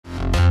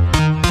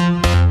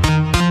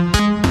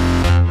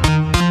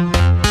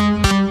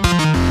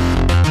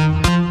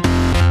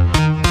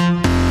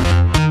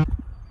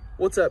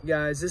What's up,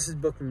 guys? This is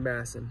Bookman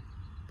Bassin.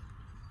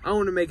 I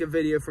want to make a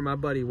video for my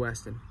buddy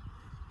Weston.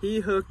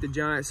 He hooked a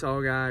giant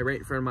saugeye right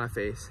in front of my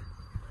face.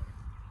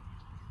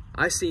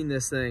 I seen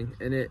this thing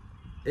and it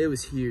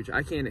was huge.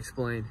 I can't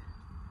explain.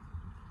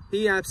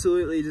 He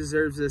absolutely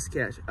deserves this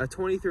catch. A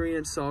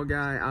 23-inch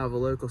saugeye out of a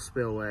local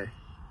spillway.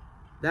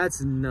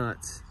 That's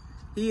nuts.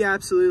 He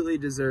absolutely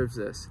deserves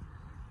this.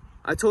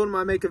 I told him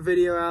I'd make a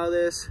video out of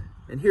this,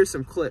 and here's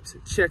some clips.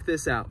 Check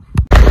this out.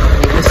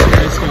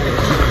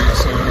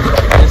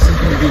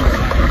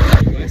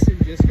 Weston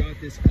just got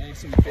this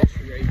awesome fish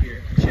right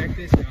here. Check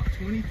this out.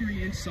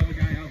 23-inch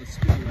saugeye out of the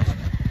spillway.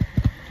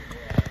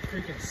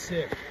 Freaking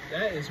sick.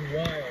 That is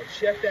wild.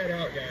 Check that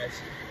out,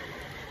 guys.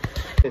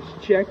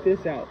 Check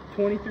this out.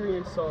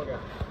 23-inch saugeye.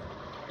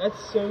 That's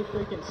so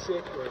freaking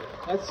sick, bro.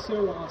 That's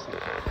so awesome.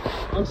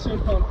 I'm so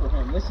pumped for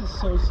him. This is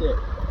so sick.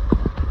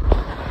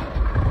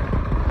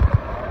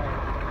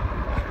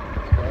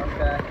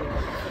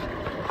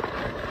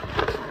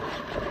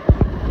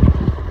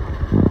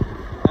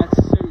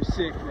 That's so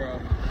sick, bro.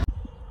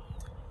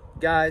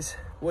 Guys,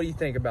 what do you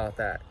think about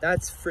that?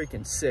 That's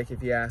freaking sick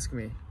if you ask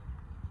me.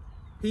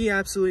 He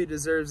absolutely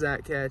deserves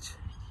that catch.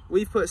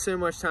 We've put so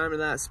much time in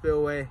that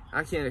spillway,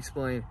 I can't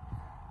explain.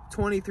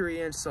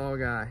 23-inch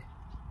saugeye.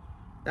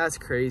 That's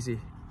crazy.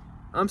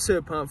 I'm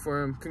so pumped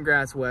for him.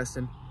 Congrats,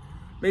 Weston.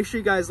 Make sure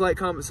you guys like,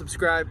 comment,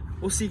 subscribe.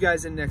 We'll see you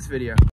guys in the next video.